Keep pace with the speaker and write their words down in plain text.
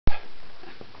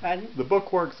Pardon? The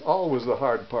bookwork's always the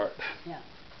hard part. Yeah.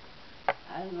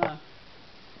 I don't know.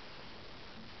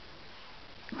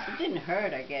 It didn't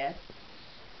hurt, I guess.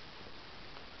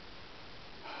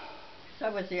 So I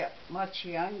was much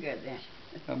younger then.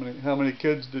 How many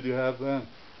kids did you have then?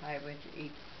 I was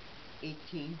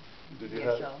 18 Did you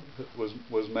years have old.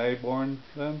 was May born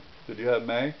then? Did you have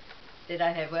May? Did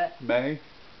I have what? May?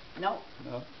 No.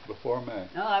 No, before May.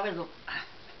 No, I was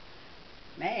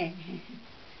May.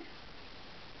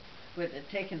 Would have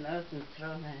taken those and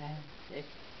thrown them out.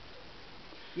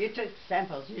 You took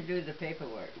samples. You do the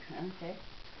paperwork. Okay.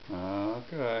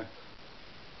 Okay.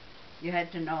 You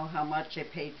had to know how much they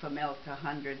paid for milk,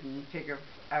 100, and figure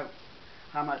out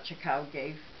how much a cow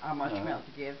gave, how much milk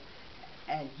to give.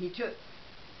 And he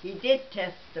did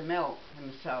test the milk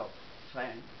himself,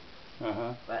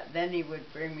 but then he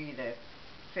would bring me the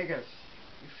figures.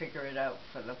 You figure it out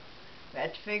for the. We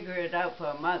had to figure it out for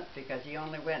a month because he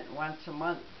only went once a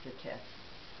month to test.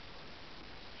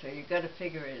 So you got to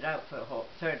figure it out for a whole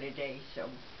 30 days. So.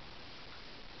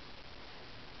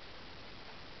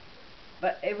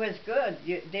 But it was good.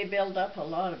 They built up a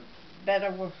lot of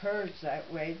better herds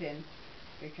that way then,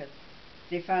 because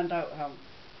they found out how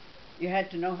you had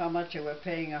to know how much you were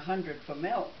paying 100 for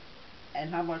milk,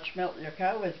 and how much milk your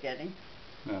cow was getting,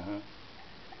 and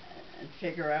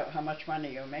figure out how much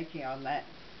money you're making on that.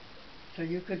 So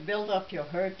you could build up your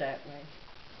herd that way.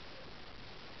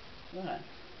 Well,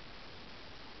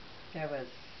 that was.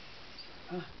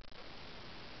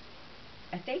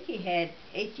 I think he had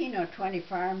 18 or 20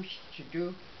 farms to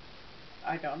do.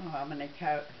 I don't know how many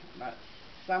cows, but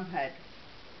some had.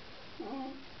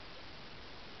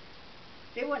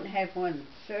 They wouldn't have more than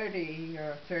 30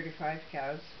 or 35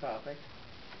 cows, probably.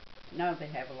 Now they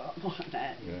have a lot more than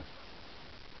that. Yeah.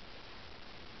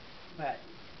 But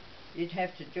you'd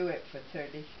have to do it for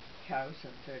 30 cows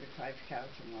or 35 cows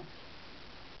or more.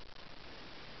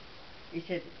 He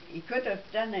said he could have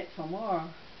done it for more,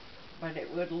 but it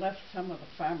would have left some of the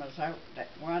farmers out that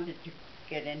wanted to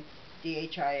get in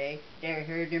DHIA, Dairy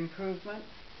Herd Improvement.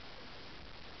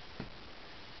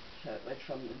 So it was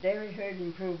from the Dairy Herd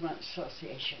Improvement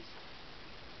Association.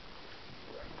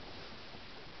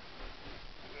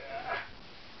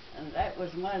 And that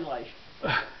was my life.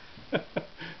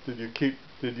 Did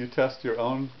you test your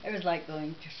own? It was like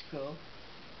going to school,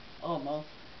 almost.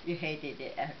 You hated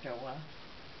it after a while.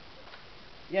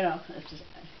 You know,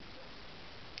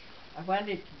 I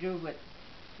wanted to do what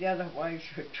the other wives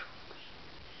were doing.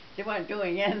 They weren't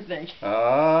doing anything.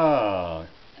 Ah.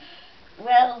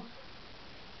 Well,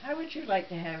 how would you like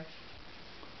to have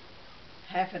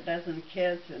half a dozen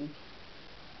kids and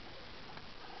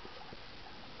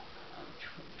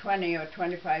 20 or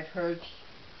 25 herds,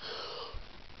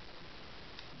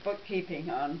 bookkeeping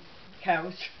on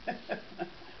cows?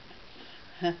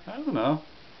 I don't know.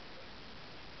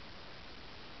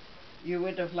 You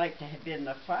would have liked to have been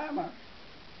a farmer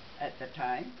at the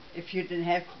time if you didn't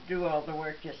have to do all the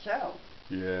work yourself.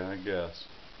 Yeah, I guess.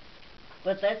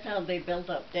 But that's how they built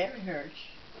up dairy herds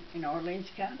in Orleans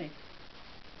County.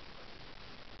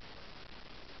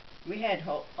 We had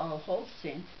a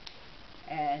Holstein,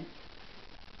 and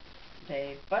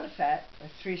the butterfat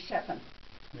was 3.7.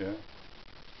 Yeah.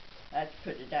 That's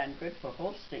pretty darn good for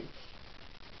Holsteins.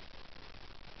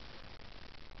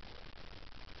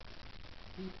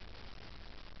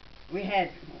 We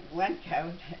had one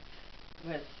cow that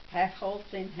was half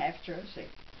Holstein, half Jersey.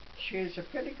 She was a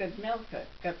pretty good milker.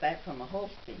 Got that from a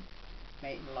Holstein.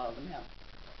 Made a lot of milk.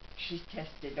 She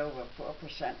tested over 4%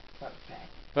 butterfat.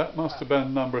 That must have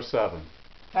been number 7.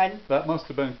 Pardon? That must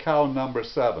have been cow number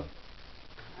 7.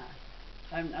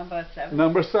 Number 7?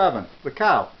 Number 7, the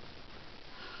cow.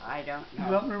 I don't know.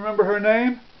 You don't remember her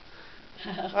name?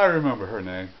 I remember her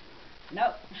name.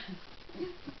 Nope.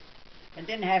 I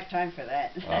didn't have time for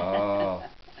that. Oh.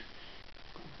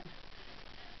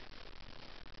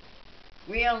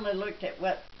 We only looked at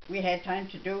what we had time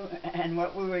to do and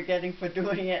what we were getting for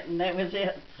doing it, and that was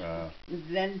it.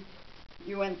 Then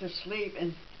you went to sleep,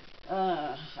 and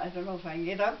I don't know if I can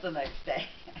get up the next day.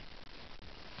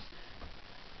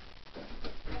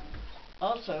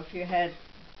 Also, if you had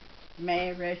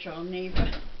May, Rachel,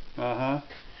 Neva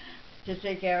to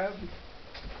take care of,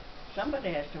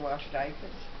 somebody has to wash diapers.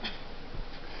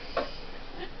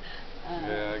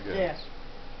 Yeah, I guess.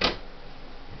 Yeah.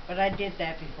 But I did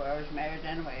that before I was married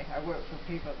anyway. I worked for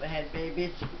people that had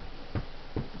babies.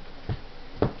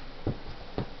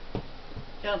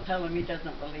 Don't tell him he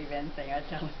doesn't believe anything I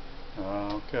tell him.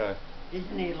 Okay.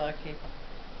 Isn't he lucky?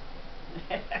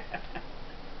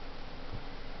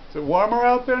 Is it warmer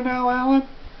out there now, Alan?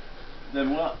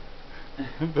 Then what?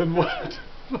 Then what?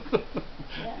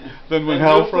 Then when And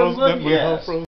hell Newfoundland, froze, yes. froze.